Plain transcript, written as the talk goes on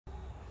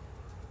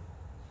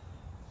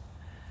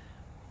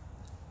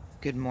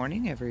Good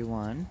morning,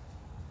 everyone.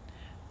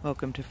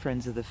 Welcome to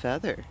Friends of the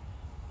Feather.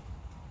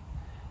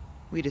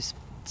 We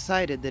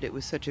decided that it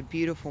was such a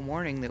beautiful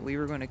morning that we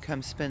were going to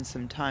come spend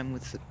some time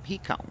with the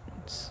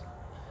peacocks.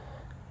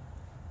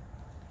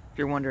 If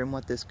you're wondering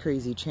what this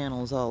crazy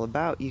channel is all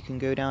about, you can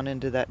go down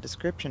into that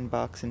description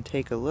box and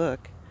take a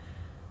look.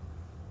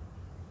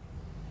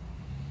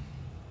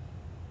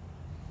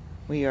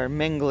 We are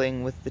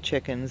mingling with the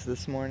chickens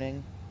this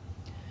morning,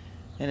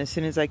 and as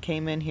soon as I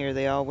came in here,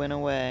 they all went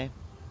away.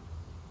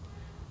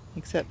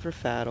 Except for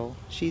Faddle.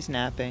 She's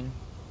napping.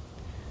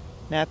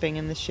 Napping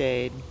in the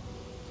shade.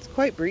 It's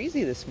quite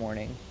breezy this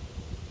morning.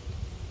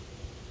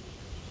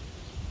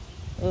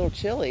 A little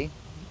chilly.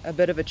 A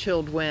bit of a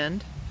chilled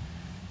wind.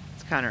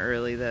 It's kind of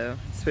early though.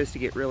 It's supposed to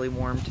get really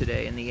warm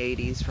today in the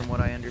 80s from what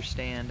I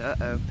understand.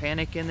 Uh-oh.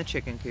 Panic in the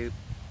chicken coop.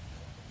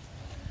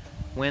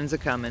 Winds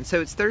a-coming.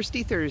 So it's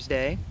Thirsty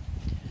Thursday.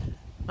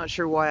 Not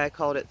sure why I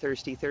called it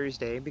Thirsty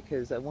Thursday,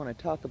 because I want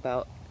to talk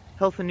about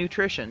health and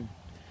nutrition.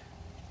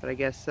 But I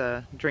guess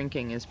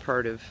drinking is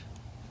part of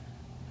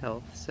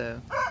health,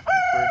 so...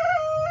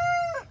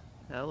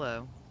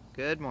 Hello.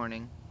 Good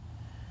morning.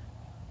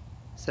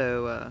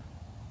 So,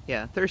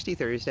 yeah, Thirsty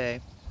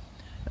Thursday.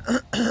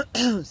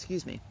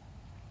 Excuse me.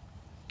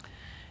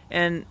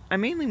 And I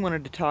mainly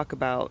wanted to talk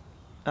about,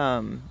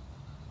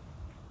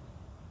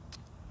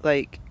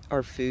 like,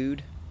 our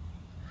food.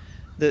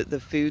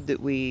 The food that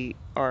we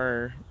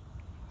are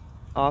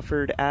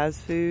offered as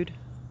food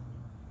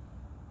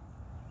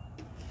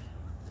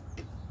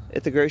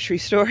at the grocery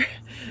store.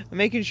 I'm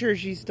making sure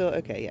she's still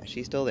okay. Yeah,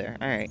 she's still there.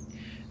 All right.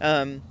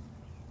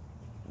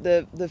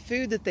 The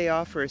food that they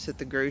offer us at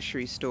the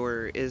grocery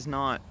store is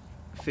not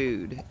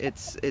food.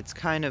 It's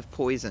kind of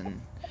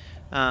poison.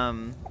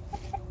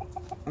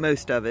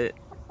 Most of it.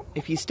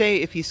 If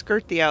you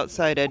skirt the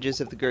outside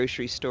edges of the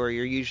grocery store,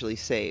 you're usually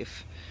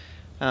safe.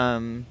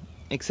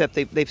 Except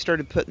they've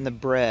started putting the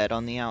bread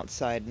on the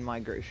outside in my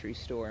grocery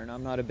store, and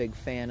I'm not a big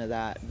fan of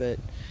that. But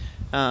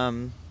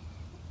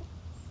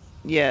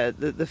yeah,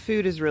 the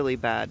food is really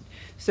bad.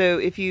 So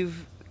if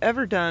you've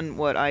ever done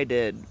what I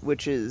did,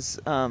 which is,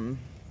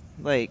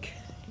 like,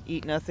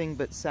 eat nothing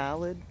but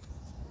salad.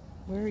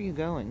 Where are you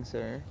going,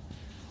 sir?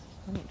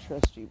 I don't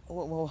trust you.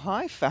 Well,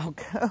 hi,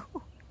 Falco.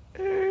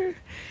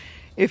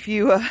 If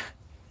you've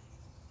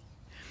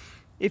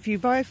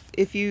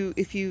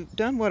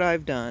done what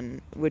I've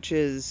done, which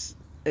is,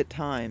 at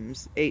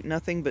times, ate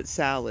nothing but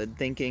salad,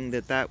 thinking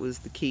that that was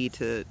the key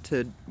to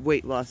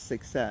weight loss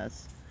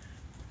success,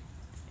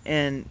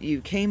 and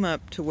you came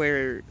up to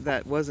where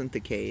that wasn't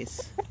the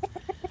case,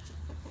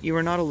 you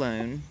are not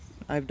alone.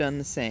 I've done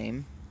the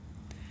same.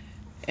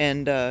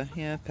 And,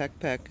 yeah, peck,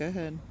 go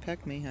ahead,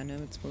 peck me, I know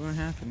it's going to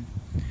happen.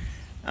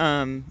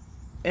 And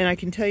I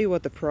can tell you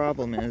what the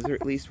problem is, or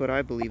at least what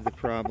I believe the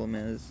problem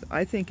is.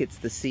 I think it's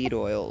the seed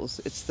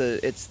oils. It's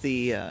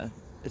the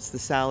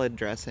salad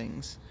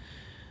dressings.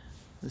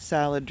 The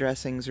salad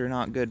dressings are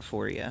not good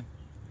for you.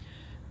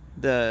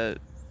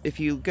 If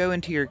you go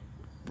into your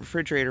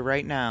refrigerator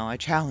right now, I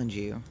challenge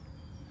you.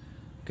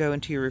 Go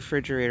into your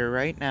refrigerator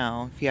right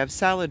now. If you have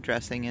salad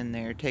dressing in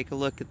there, take a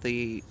look at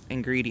the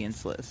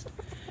ingredients list.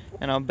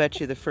 And I'll bet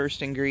you the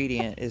first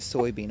ingredient is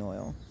soybean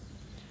oil.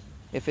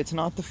 If it's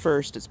not the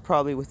first, it's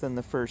probably within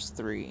the first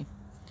three.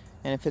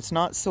 And if it's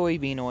not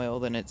soybean oil,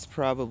 then it's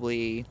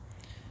probably,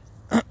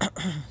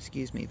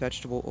 excuse me,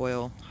 vegetable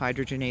oil,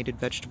 hydrogenated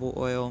vegetable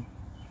oil.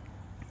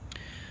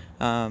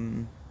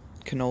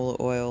 Canola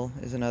oil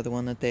is another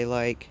one that they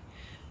like.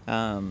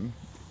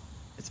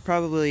 It's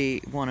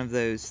probably one of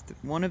those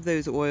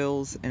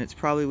oils, and it's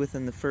probably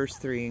within the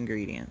first three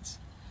ingredients.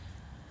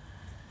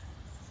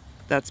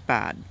 That's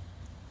bad.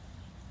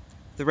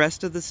 The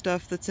rest of the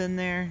stuff that's in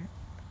there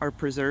are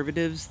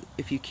preservatives.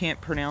 If you can't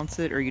pronounce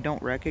it or you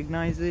don't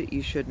recognize it,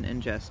 you shouldn't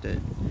ingest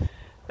it.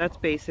 That's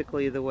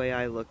basically the way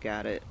I look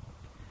at it.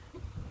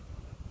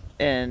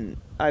 And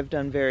I've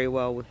done very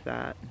well with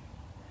that.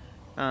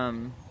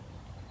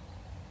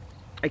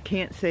 I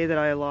can't say that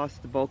I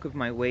lost the bulk of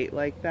my weight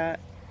like that,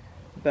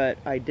 but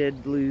I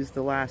did lose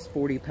the last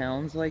 40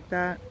 pounds like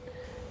that,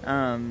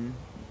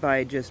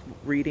 by just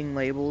reading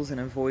labels and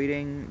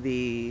avoiding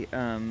the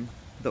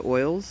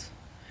oils.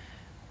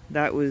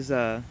 That was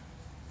the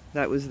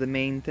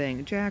main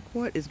thing. Jack,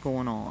 what is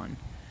going on?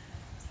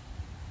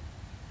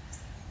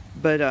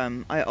 But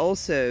I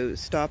also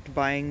stopped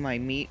buying my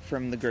meat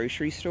from the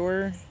grocery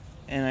store,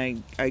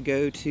 and I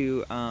go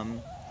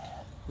to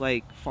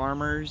like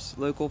farmers,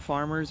 local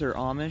farmers, or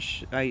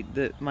Amish.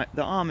 The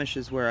Amish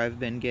is where I've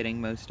been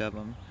getting most of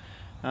them.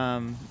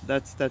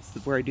 That's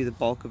where I do the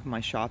bulk of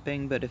my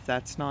shopping. But if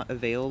that's not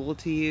available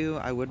to you,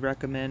 I would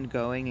recommend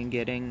going and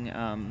getting,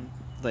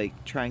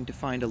 like, trying to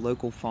find a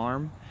local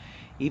farm.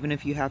 Even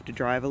if you have to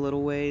drive a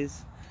little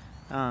ways,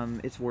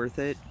 it's worth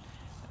it.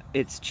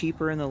 It's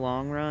cheaper in the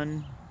long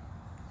run,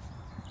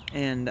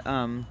 and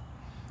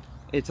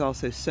it's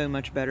also so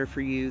much better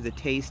for you. The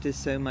taste is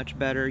so much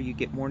better. You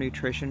get more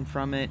nutrition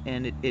from it,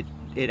 and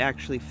it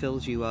actually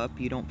fills you up.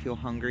 You don't feel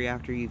hungry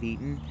after you've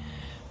eaten.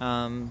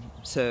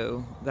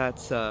 So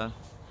that's a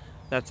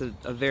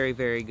very,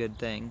 very good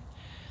thing.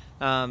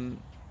 The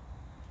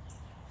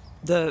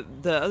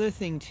other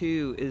thing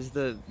too is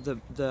the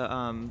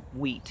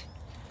wheat.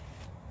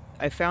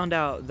 I found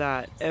out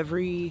that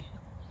every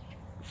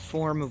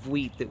form of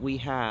wheat that we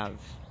have,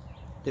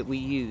 that we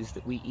use,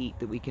 that we eat,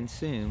 that we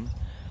consume,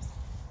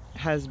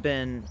 has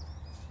been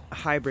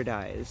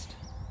hybridized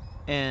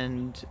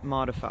and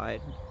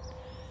modified.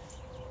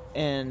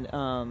 And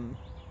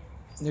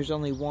there's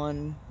only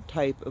one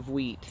type of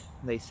wheat,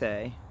 they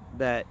say,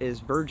 that is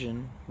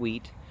virgin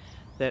wheat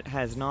that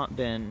has not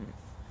been,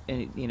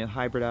 you know,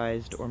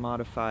 hybridized or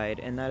modified,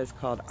 and that is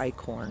called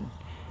Eichhorn.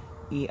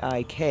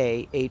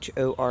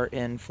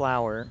 E-I-K-H-O-R-N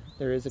flour.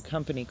 There is a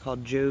company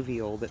called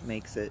Jovial that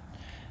makes it.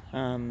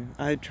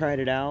 I tried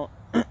it out.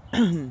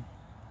 It's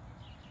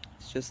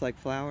just like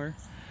flour.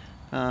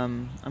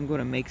 I'm going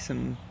to make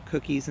some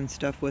cookies and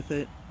stuff with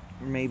it.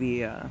 Or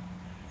maybe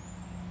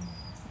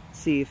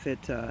see if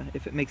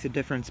it makes a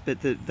difference. But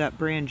that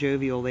brand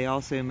Jovial, they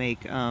also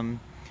make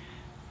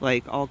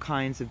like all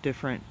kinds of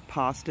different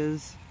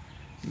pastas.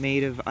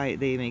 Made of,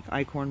 they make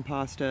Eichhorn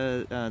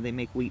pasta, they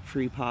make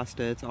wheat-free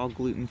pasta, it's all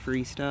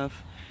gluten-free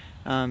stuff.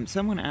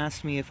 Someone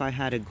asked me if I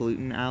had a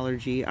gluten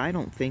allergy. I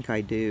don't think I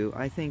do.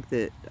 I think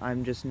that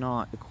I'm just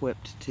not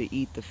equipped to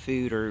eat the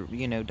food, or,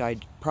 you know,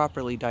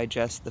 properly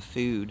digest the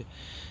food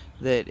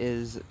that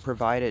is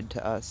provided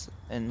to us,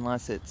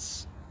 unless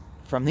it's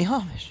from the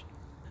Amish.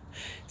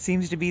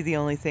 Seems to be the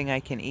only thing I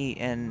can eat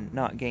and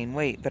not gain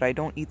weight. But I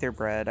don't eat their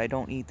bread, I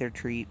don't eat their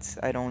treats,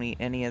 I don't eat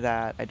any of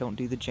that. I don't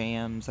do the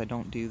jams, I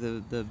don't do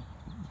the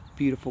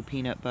beautiful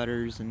peanut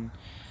butters and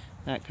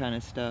that kind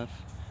of stuff.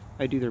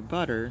 I do their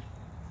butter,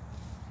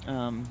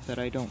 but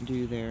I don't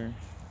do their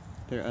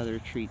other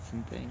treats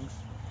and things.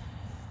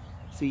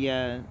 So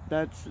yeah,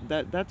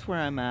 that's where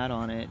I'm at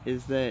on it,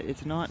 is that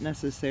it's not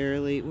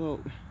necessarily, well,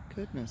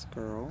 goodness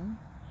girl.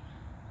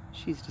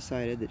 She's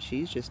decided that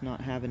she's just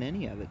not having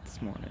any of it this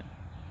morning.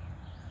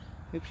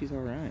 Hope she's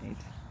alright.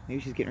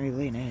 Maybe she's getting ready to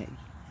lay an egg.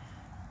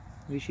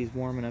 Maybe she's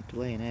warming up to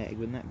lay an egg.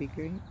 Wouldn't that be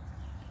great?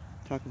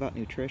 Talk about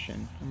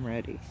nutrition. I'm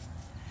ready.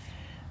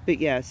 But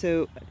yeah,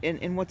 so,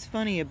 and what's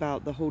funny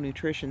about the whole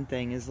nutrition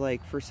thing is,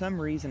 like, for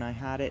some reason I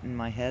had it in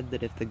my head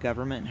that if the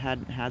government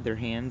hadn't had their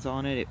hands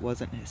on it, it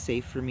wasn't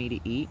safe for me to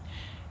eat.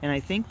 And I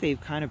think they've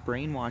kind of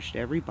brainwashed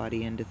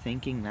everybody into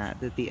thinking that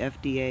the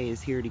FDA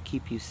is here to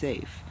keep you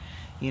safe.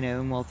 You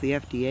know, and well, if the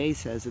FDA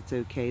says it's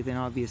okay, then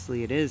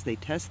obviously it is. They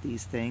test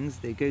these things.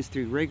 It goes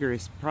through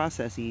rigorous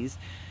processes.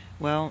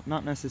 Well,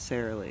 not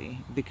necessarily,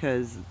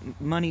 because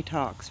money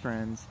talks,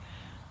 friends.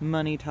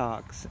 Money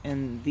talks.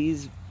 And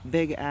these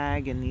big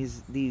ag and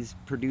these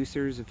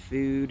producers of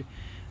food,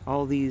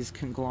 all these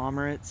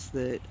conglomerates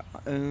that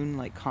own,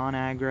 like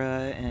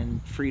ConAgra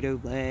and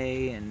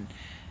Frito-Lay and,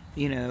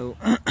 you know,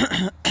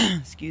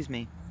 excuse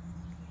me,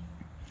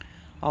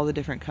 all the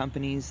different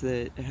companies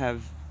that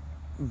have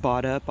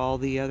bought up all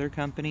the other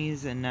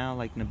companies, and now,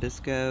 like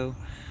Nabisco,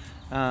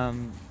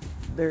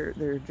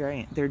 they're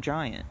giant.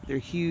 They're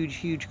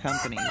huge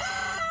companies.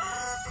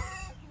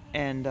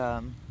 And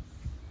I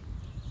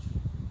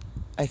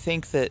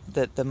think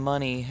that the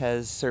money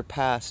has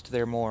surpassed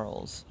their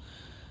morals.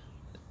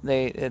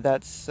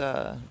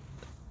 The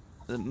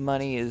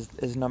money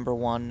is number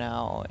one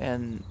now,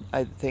 and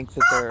I think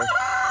that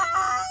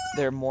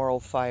their moral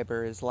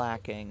fiber is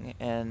lacking,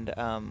 and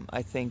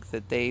I think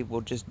that they will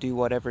just do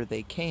whatever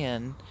they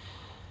can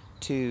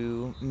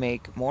to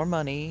make more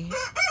money,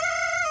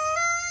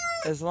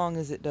 as long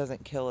as it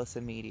doesn't kill us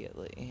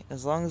immediately.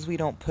 As long as we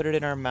don't put it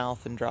in our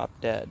mouth and drop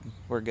dead,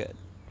 we're good.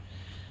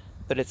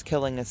 But it's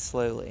killing us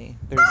slowly.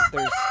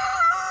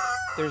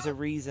 There's a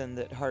reason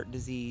that heart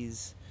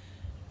disease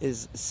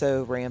is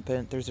so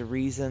rampant. There's a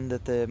reason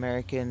that the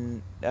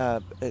American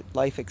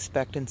life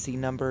expectancy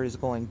number is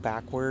going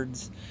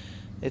backwards.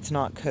 It's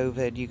not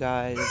COVID, you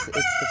guys. It's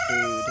the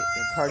food.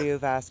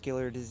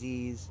 Cardiovascular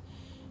disease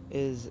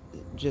is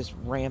just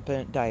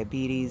rampant.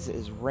 Diabetes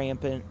is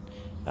rampant.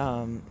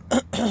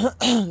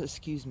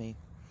 Excuse me.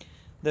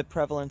 The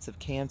prevalence of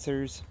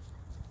cancers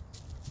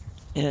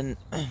in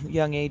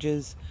young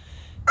ages.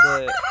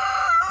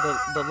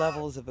 The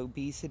levels of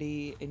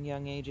obesity in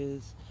young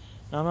ages.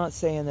 Now, I'm not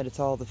saying that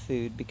it's all the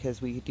food,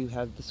 because we do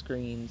have the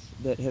screens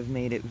that have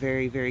made it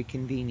very, very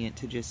convenient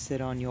to just sit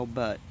on your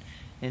butt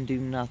and do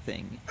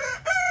nothing.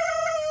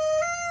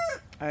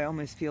 I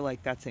almost feel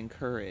like that's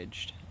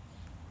encouraged.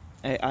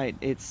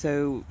 It's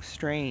so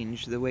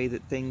strange the way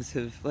that things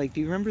have, like,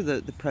 do you remember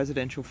the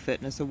Presidential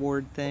Fitness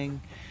Award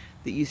thing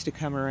that used to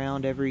come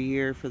around every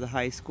year for the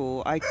high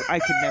school? I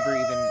could never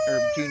even, or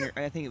junior,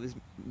 I think it was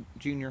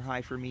junior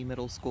high for me,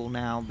 middle school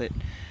now, but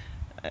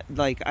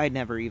like, I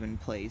never even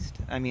placed.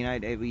 I mean,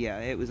 yeah,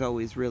 it was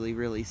always really,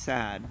 really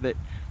sad. But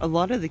a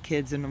lot of the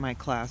kids in my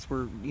class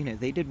were, you know,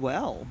 they did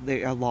well.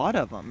 A lot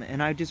of them.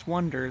 And I just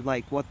wonder,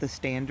 like, what the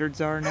standards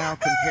are now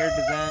compared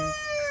to then,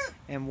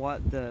 and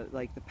what the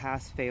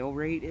pass-fail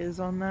rate is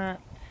on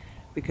that.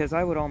 Because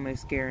I would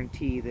almost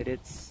guarantee that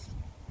it's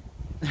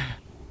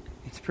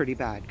pretty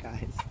bad,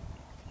 guys.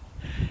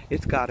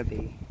 It's gotta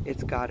be.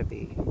 It's gotta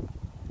be.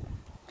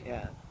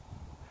 Yeah.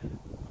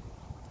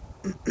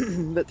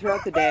 But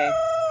throughout the day,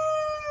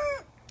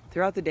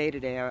 throughout the day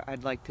today,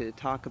 I'd like to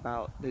talk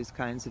about those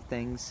kinds of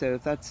things. So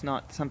if that's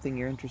not something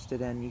you're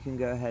interested in, you can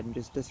go ahead and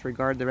just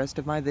disregard the rest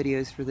of my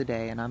videos for the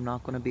day, and I'm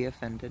not going to be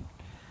offended.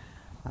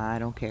 I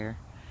don't care.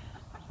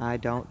 I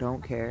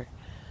don't care.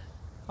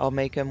 I'll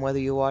make them whether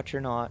you watch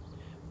or not.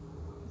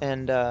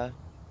 And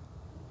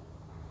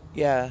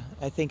yeah,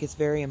 I think it's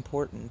very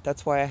important.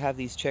 That's why I have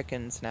these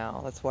chickens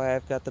now. That's why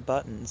I've got the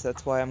buttons.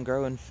 That's why I'm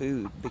growing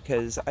food,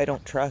 because I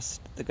don't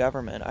trust the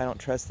government. I don't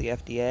trust the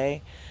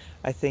FDA.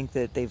 I think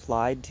that they've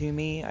lied to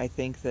me. I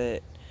think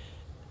that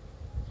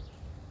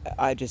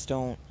I just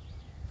can't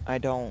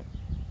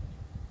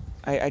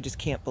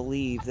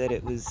believe that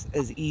it was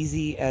as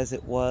easy as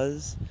it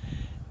was.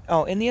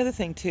 Oh, and the other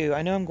thing too,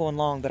 I know I'm going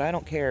long, but I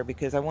don't care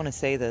because I want to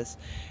say this.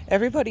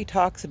 Everybody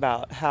talks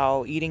about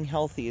how eating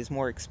healthy is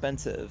more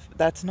expensive.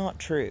 That's not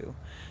true.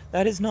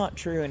 That is not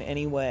true in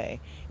any way.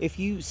 If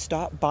you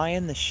stop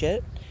buying the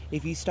shit,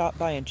 if you stop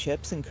buying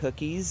chips and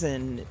cookies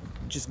and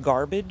just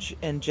garbage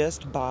and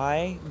just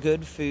buy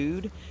good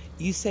food,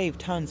 you save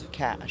tons of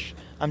cash.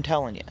 I'm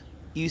telling you.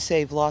 You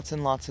save lots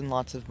and lots and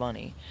lots of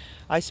money.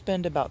 I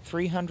spend about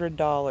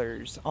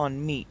 $300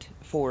 on meat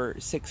for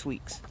 6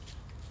 weeks.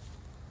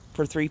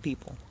 For 3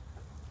 people.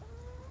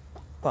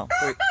 Well,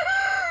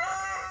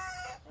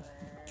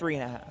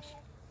 3.5.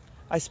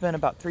 I spent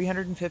about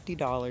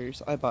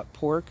 $350. I bought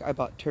pork, I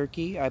bought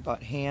turkey, I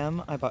bought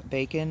ham, I bought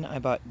bacon, I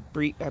bought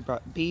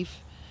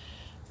beef,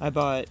 I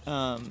bought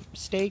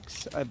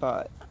steaks, I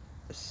bought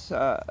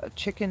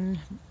chicken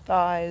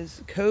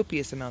thighs,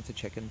 copious amounts of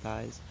chicken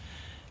thighs,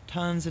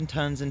 tons and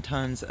tons and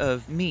tons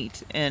of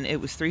meat, and it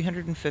was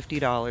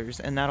 $350,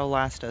 and that'll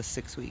last us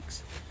 6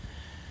 weeks.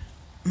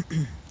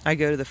 I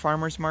go to the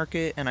farmer's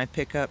market and I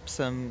pick up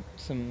some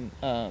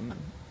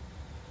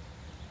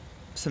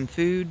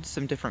food,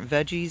 some different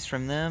veggies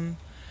from them.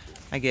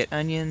 I get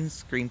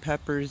onions, green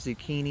peppers,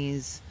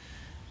 zucchinis,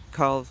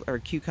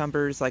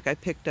 cucumbers. Like, I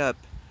picked up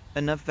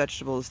enough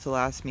vegetables to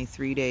last me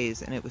 3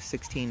 days, and it was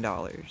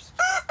 $16.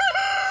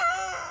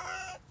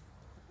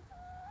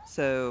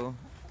 So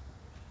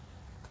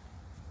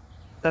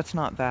that's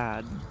not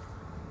bad.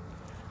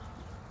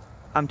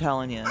 I'm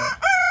telling you.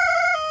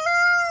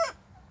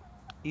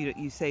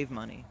 You save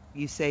money.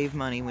 You save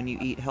money when you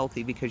eat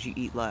healthy because you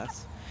eat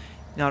less.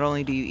 Not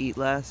only do you eat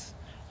less,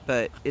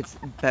 but it's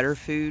better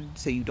food,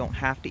 so you don't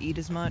have to eat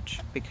as much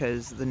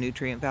because the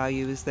nutrient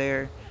value is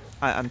there.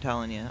 I'm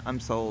telling you, I'm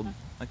sold.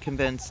 I'm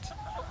convinced.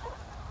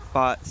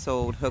 Bought,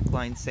 sold, hook,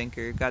 line,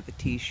 sinker. Got the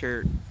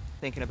t-shirt.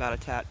 Thinking about a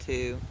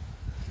tattoo.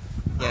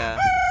 Yeah,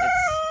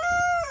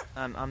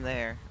 I'm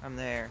there. I'm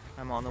there.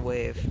 I'm on the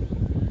wave.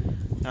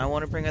 And I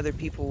want to bring other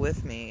people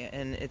with me,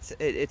 and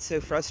it's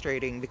so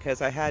frustrating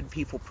because I had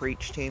people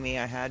preach to me.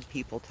 I had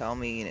people tell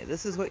me, you know,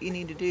 this is what you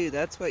need to do,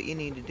 that's what you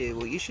need to do.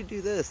 Well, you should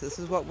do this. This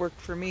is what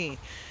worked for me.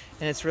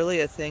 And it's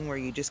really a thing where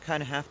you just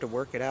kind of have to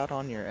work it out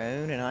on your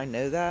own, and I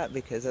know that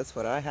because that's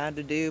what I had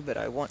to do, but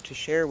I want to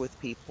share with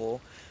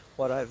people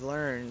what I've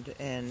learned.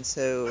 And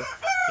so,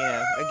 you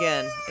know,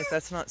 again, if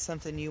that's not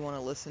something you want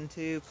to listen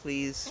to,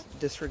 please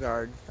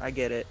disregard. I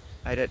get it.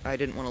 I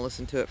didn't want to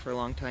listen to it for a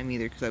long time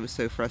either because I was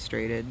so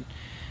frustrated.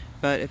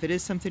 But if it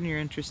is something you're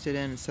interested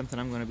in, it's something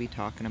I'm going to be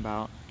talking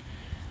about.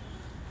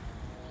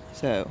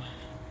 So,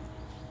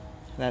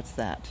 that's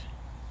that.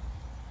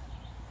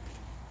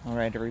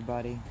 Alright,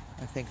 everybody.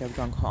 I think I've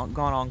gone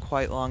on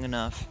quite long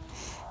enough.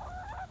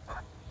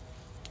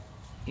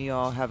 You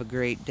all have a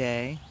great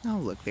day. Oh,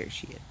 look, there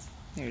she is.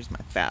 There's my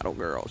battle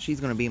girl.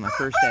 She's going to be my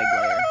first egg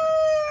layer.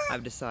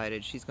 I've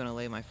decided she's going to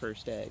lay my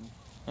first egg.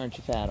 Aren't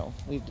you, Faddle?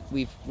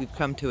 We've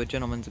come to a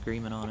gentleman's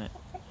agreement on it.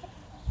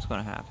 It's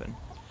going to happen.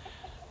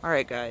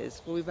 Alright,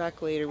 guys. We'll be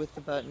back later with the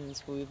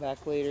buttons. We'll be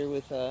back later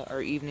with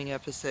our evening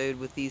episode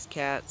with these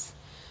cats.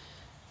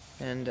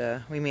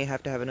 And we may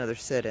have to have another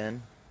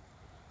sit-in.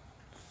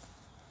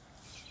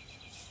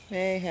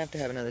 May have to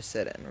have another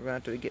sit-in. We're going to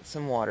have to get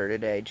some water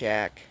today,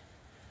 Jack.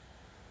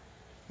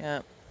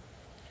 Yep.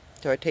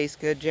 Do I taste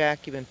good,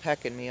 Jack? You've been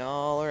pecking me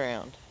all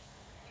around.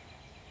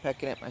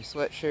 Pecking at my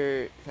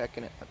sweatshirt,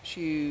 pecking at my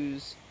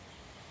shoes.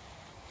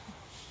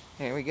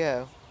 There we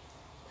go.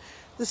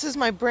 This is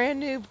my brand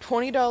new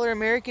 $20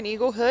 American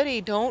Eagle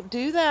hoodie. Don't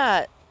do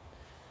that.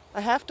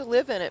 I have to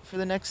live in it for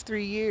the next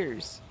 3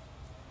 years.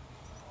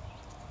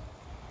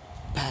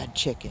 Bad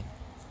chicken.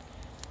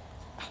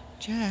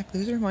 Jack,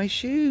 those are my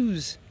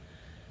shoes.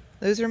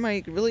 Those are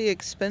my really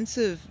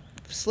expensive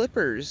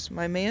slippers.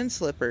 My man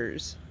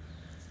slippers.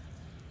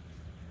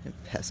 And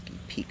pesky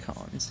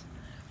pecans.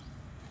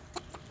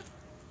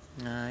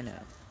 I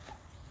know.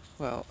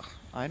 Well,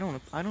 I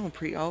don't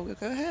oh,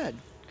 go ahead.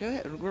 Go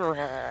ahead.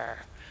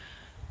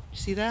 You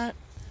see that?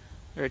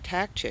 They're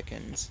attack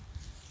chickens.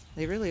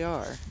 They really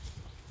are.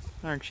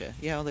 Aren't you?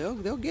 Yeah,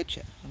 they'll get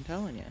you. I'm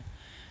telling you.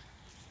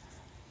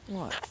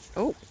 What?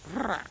 Oh.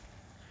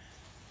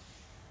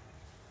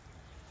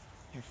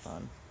 They're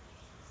fun.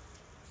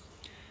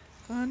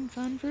 Fun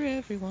for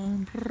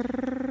everyone.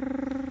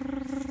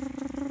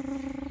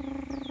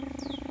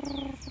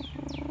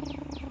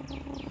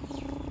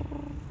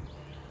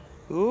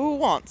 Who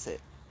wants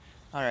it?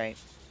 Alright.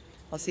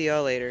 I'll see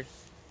y'all later.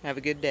 Have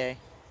a good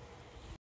day.